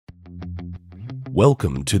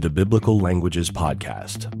Welcome to the Biblical Languages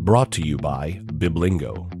Podcast, brought to you by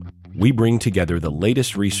Biblingo. We bring together the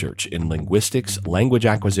latest research in linguistics, language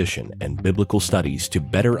acquisition, and biblical studies to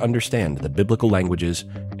better understand the biblical languages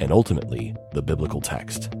and ultimately the biblical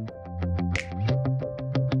text.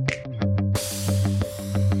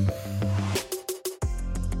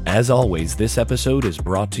 As always, this episode is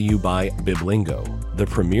brought to you by Biblingo, the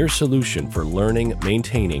premier solution for learning,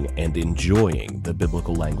 maintaining, and enjoying the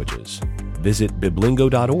biblical languages. Visit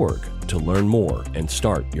biblingo.org to learn more and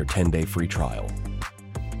start your 10-day free trial.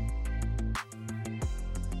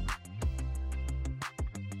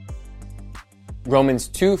 Romans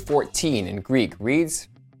 2:14 in Greek reads,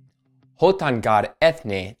 Hotan gar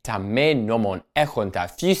ethne ta me nomon echonta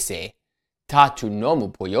phuse, ta tu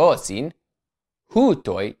nomu poiosin,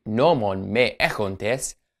 hutoi nomon me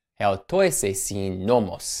echontes, heltoise sin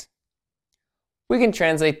nomos. We can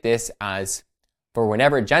translate this as, for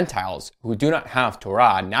whenever Gentiles who do not have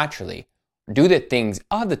Torah naturally do the things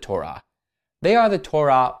of the Torah, they are the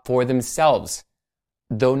Torah for themselves,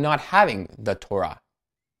 though not having the Torah.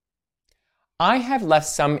 I have left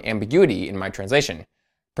some ambiguity in my translation,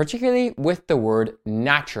 particularly with the word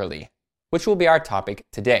naturally, which will be our topic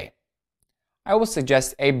today. I will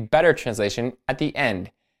suggest a better translation at the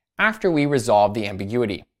end, after we resolve the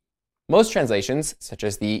ambiguity. Most translations, such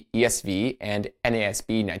as the ESV and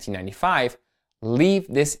NASB 1995, leave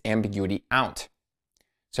this ambiguity out.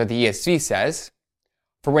 So the ESV says,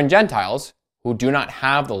 For when Gentiles, who do not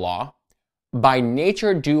have the law, by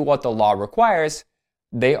nature do what the law requires,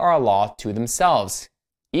 they are a law to themselves,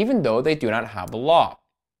 even though they do not have the law.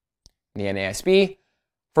 In the NASB,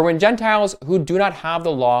 For when Gentiles who do not have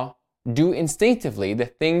the law do instinctively the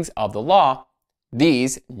things of the law,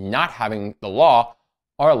 these, not having the law,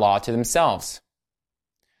 are a law to themselves.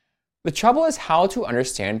 The trouble is how to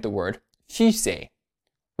understand the word phuse,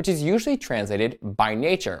 which is usually translated by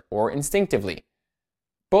nature or instinctively.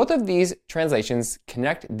 Both of these translations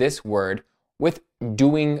connect this word with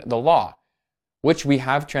doing the law, which we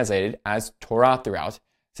have translated as Torah throughout,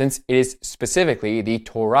 since it is specifically the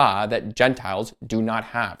Torah that Gentiles do not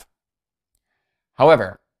have.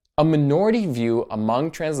 However, a minority view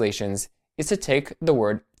among translations is to take the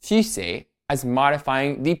word phuse as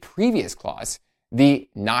modifying the previous clause, the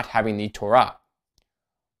not having the Torah.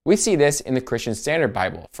 We see this in the Christian Standard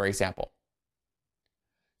Bible, for example.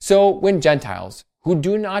 So when Gentiles, who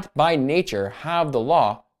do not by nature have the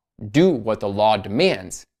law, do what the law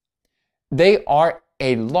demands, they are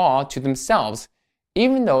a law to themselves,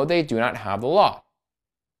 even though they do not have the law.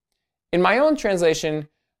 In my own translation,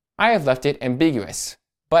 I have left it ambiguous,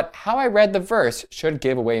 but how I read the verse should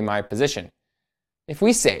give away my position. If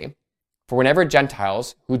we say, For whenever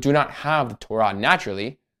Gentiles, who do not have the Torah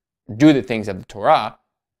naturally, do the things of the Torah,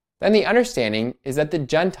 then the understanding is that the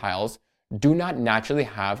Gentiles do not naturally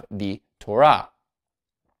have the Torah.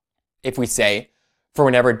 If we say, For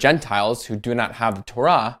whenever Gentiles who do not have the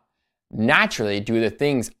Torah naturally do the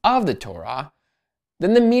things of the Torah,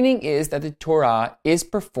 then the meaning is that the Torah is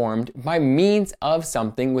performed by means of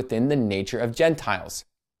something within the nature of Gentiles.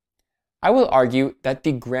 I will argue that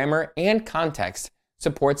the grammar and context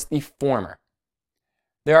supports the former.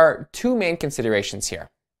 There are two main considerations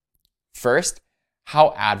here. First,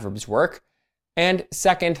 how adverbs work, and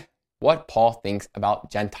second, what Paul thinks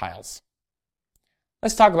about Gentiles.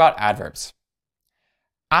 Let's talk about adverbs.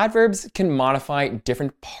 Adverbs can modify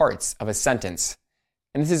different parts of a sentence,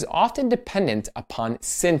 and this is often dependent upon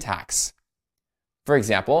syntax. For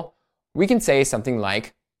example, we can say something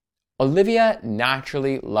like, Olivia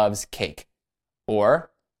naturally loves cake, or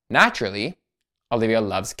naturally, Olivia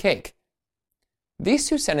loves cake. These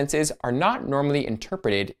two sentences are not normally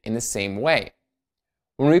interpreted in the same way.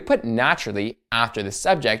 When we put naturally after the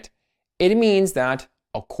subject, it means that,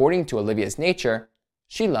 according to Olivia's nature,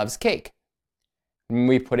 she loves cake. When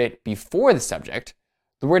we put it before the subject,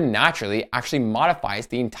 the word naturally actually modifies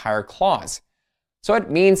the entire clause. So it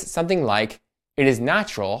means something like, It is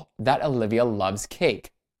natural that Olivia loves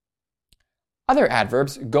cake. Other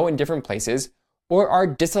adverbs go in different places or are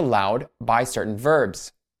disallowed by certain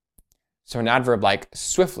verbs. So an adverb like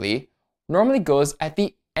swiftly normally goes at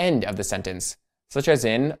the end of the sentence, such as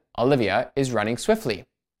in Olivia is running swiftly.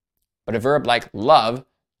 But a verb like love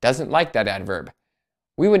doesn't like that adverb.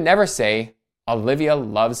 We would never say, Olivia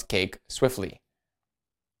loves cake swiftly.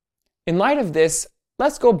 In light of this,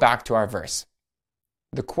 let's go back to our verse.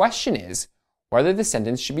 The question is whether the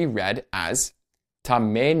sentence should be read as ta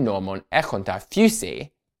me nomon echonta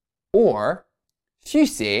phuse or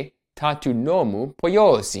phuse ta tu nomu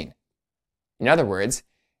poiosin. In other words,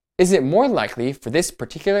 is it more likely for this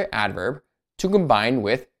particular adverb to combine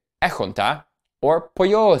with echonta or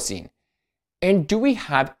poiosin, And do we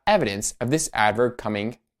have evidence of this adverb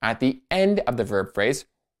coming at the end of the verb phrase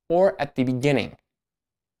or at the beginning?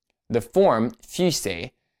 The form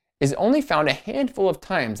phusei is only found a handful of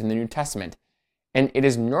times in the New Testament, and it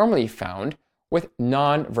is normally found with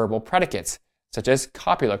non-verbal predicates, such as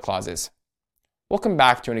copula clauses. We'll come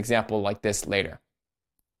back to an example like this later.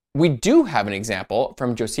 We do have an example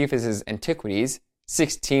from Josephus' Antiquities,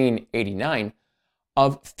 1689,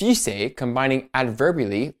 of phusei combining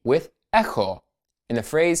adverbially with echo in the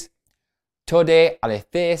phrase "Tode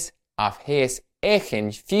alethes aphes echen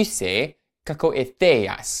phusei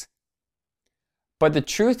kakoetheias." But the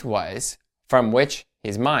truth was, from which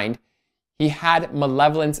his mind, he had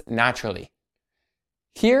malevolence naturally.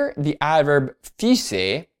 Here, the adverb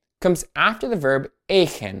phusei comes after the verb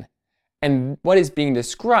echen, and what is being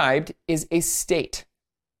described is a state.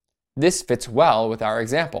 This fits well with our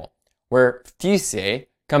example, where phusei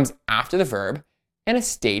comes after the verb and a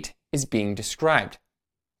state is being described.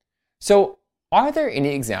 So, are there any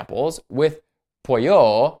examples with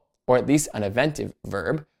poio, or at least an eventive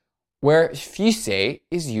verb, where phusei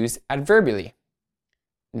is used adverbially?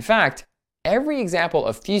 In fact, every example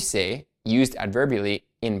of phusei used adverbially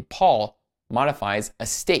in Paul modifies a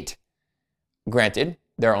state. Granted,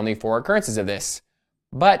 there are only 4 occurrences of this,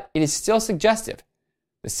 but it is still suggestive.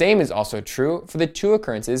 The same is also true for the 2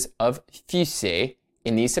 occurrences of phusei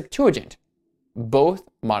in the Septuagint. Both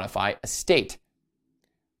modify a state.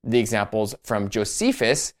 The examples from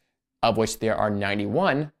Josephus, of which there are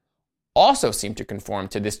 91, also seem to conform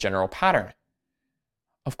to this general pattern.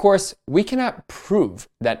 Of course, we cannot prove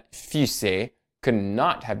that phusei could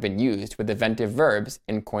not have been used with eventive verbs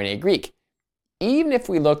in Koine Greek, even if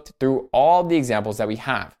we looked through all the examples that we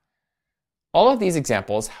have. All of these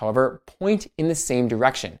examples, however, point in the same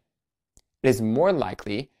direction. It is more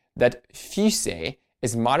likely that phusei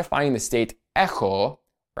is modifying the state echo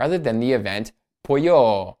rather than the event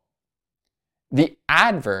poio. The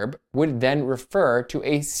adverb would then refer to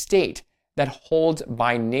a state that holds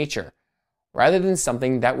by nature, rather than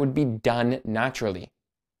something that would be done naturally.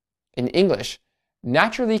 In English,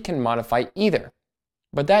 naturally can modify either,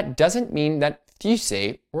 but that doesn't mean that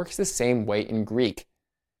phusei works the same way in Greek.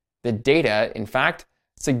 The data, in fact,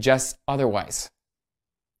 suggests otherwise.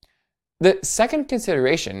 The second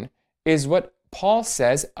consideration is what Paul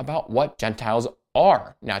says about what Gentiles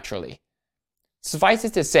are naturally. Suffice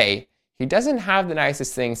it to say, he doesn't have the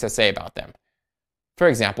nicest things to say about them. For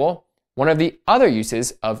example, one of the other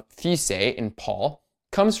uses of phusei in Paul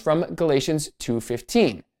comes from Galatians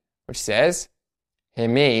 2:15, which says,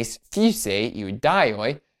 "Hemeis phusei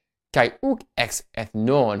iudaioi, kai uk ex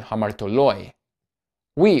ethnon hamartoloi."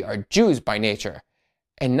 We are Jews by nature,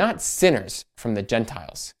 and not sinners from the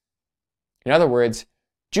Gentiles. In other words,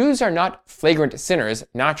 Jews are not flagrant sinners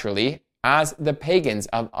naturally, as the pagans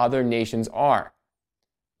of other nations are.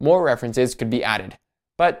 More references could be added,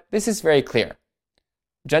 but this is very clear.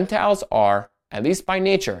 Gentiles are, at least by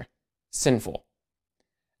nature, sinful.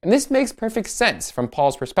 And this makes perfect sense from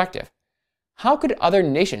Paul's perspective. How could other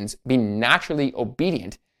nations be naturally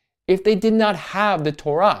obedient if they did not have the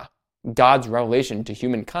Torah, God's revelation to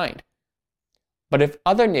humankind? But if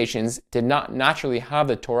other nations did not naturally have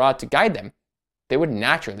the Torah to guide them, they would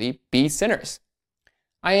naturally be sinners.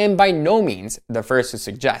 I am by no means the first to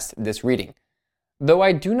suggest this reading, though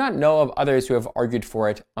I do not know of others who have argued for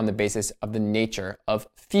it on the basis of the nature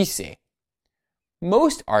of phusei.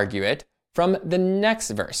 Most argue it from the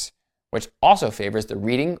next verse, which also favors the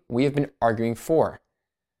reading we have been arguing for.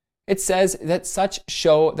 It says that such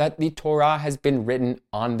show that the Torah has been written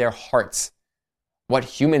on their hearts.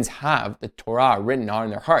 What humans have the Torah written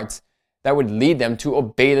on their hearts that would lead them to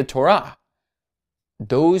obey the Torah?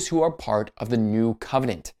 Those who are part of the new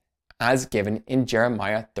covenant, as given in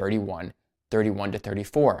Jeremiah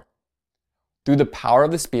 31:31-34. Through the power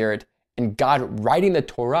of the Spirit and God writing the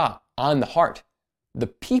Torah on the heart, the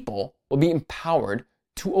people will be empowered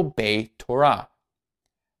to obey Torah.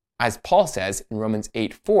 As Paul says in Romans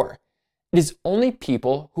 8:4, it is only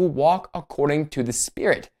people who walk according to the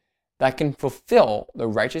Spirit that can fulfill the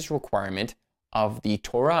righteous requirement of the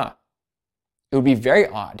Torah. It would be very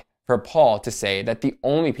odd for Paul to say that the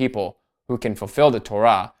only people who can fulfill the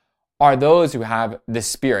Torah are those who have the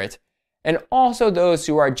Spirit, and also those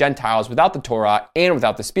who are Gentiles without the Torah and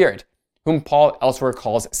without the Spirit, whom Paul elsewhere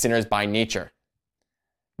calls sinners by nature.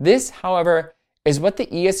 This, however, is what the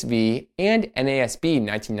ESV and NASB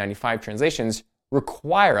 1995 translations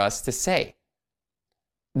require us to say.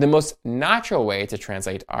 The most natural way to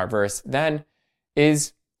translate our verse, then,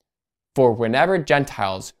 is, "For whenever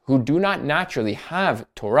Gentiles who do not naturally have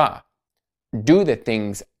Torah do the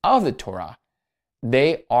things of the Torah,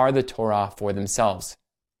 they are the Torah for themselves."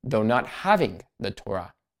 though not having the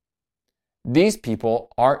Torah. These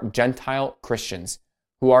people are Gentile Christians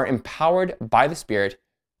who are empowered by the Spirit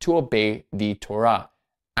to obey the Torah,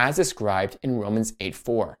 as described in Romans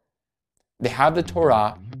 8:4. They have the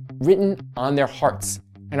Torah written on their hearts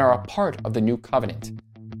and are a part of the new covenant.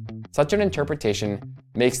 Such an interpretation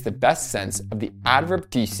makes the best sense of the adverb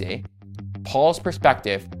tise, Paul's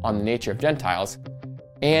perspective on the nature of Gentiles,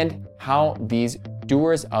 and how these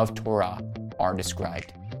doers of Torah are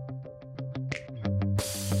described.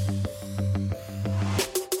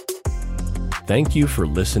 Thank you for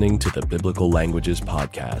listening to the Biblical Languages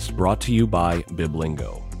Podcast, brought to you by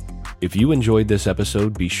Biblingo. If you enjoyed this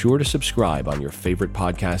episode, be sure to subscribe on your favorite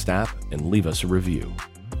podcast app and leave us a review.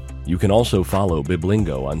 You can also follow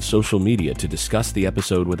Biblingo on social media to discuss the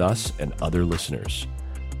episode with us and other listeners.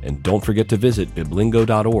 And don't forget to visit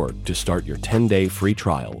biblingo.org to start your 10-day free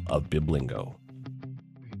trial of Biblingo.